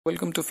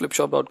Welcome to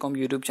Flipshop.com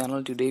YouTube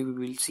channel. Today we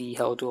will see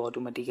how to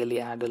automatically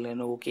add a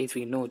Lenovo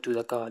K3 Note to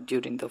the cart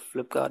during the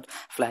Flipkart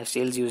flash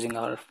sales using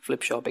our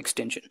Flipshope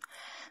extension.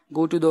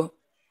 Go to the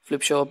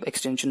Flipshope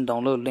extension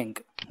download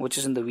link, which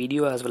is in the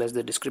video as well as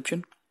the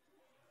description.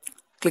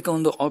 Click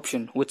on the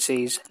option which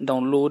says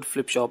download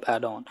Flipshop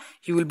add-on.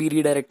 You will be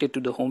redirected to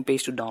the home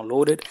page to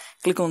download it.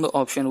 Click on the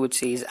option which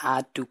says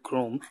add to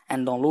Chrome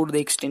and download the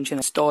extension and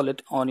install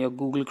it on your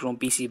Google Chrome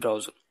PC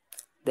browser.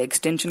 The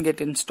extension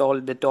gets installed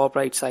at the top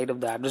right side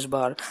of the address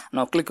bar.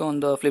 Now click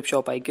on the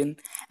Flipshop icon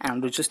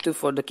and register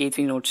for the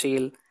K3 Note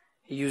sale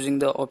using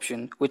the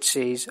option which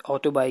says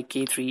auto buy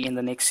K3 in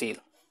the next sale.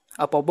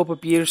 A pop-up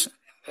appears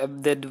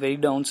at the very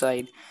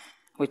downside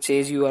which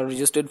says you are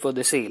registered for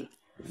the sale.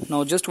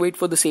 Now just wait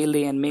for the sale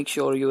day and make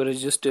sure you are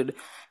registered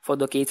for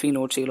the K3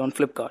 Note sale on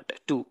Flipkart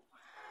too.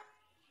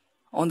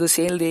 On the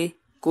sale day,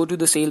 go to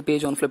the sale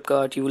page on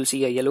Flipkart. You will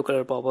see a yellow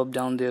color pop-up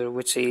down there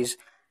which says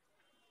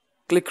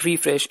click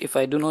refresh if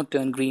I do not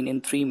turn green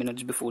in 3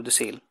 minutes before the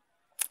sale.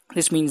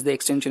 This means the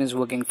extension is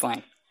working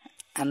fine.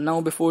 And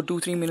now before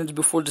 2-3 minutes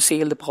before the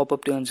sale, the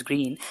pop-up turns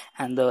green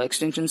and the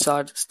extension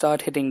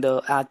start hitting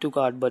the add to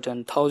cart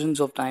button thousands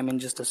of times in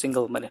just a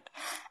single minute.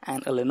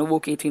 And a Lenovo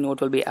K3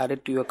 Note will be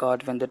added to your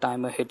cart when the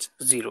timer hits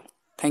 0.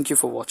 Thank you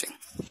for watching.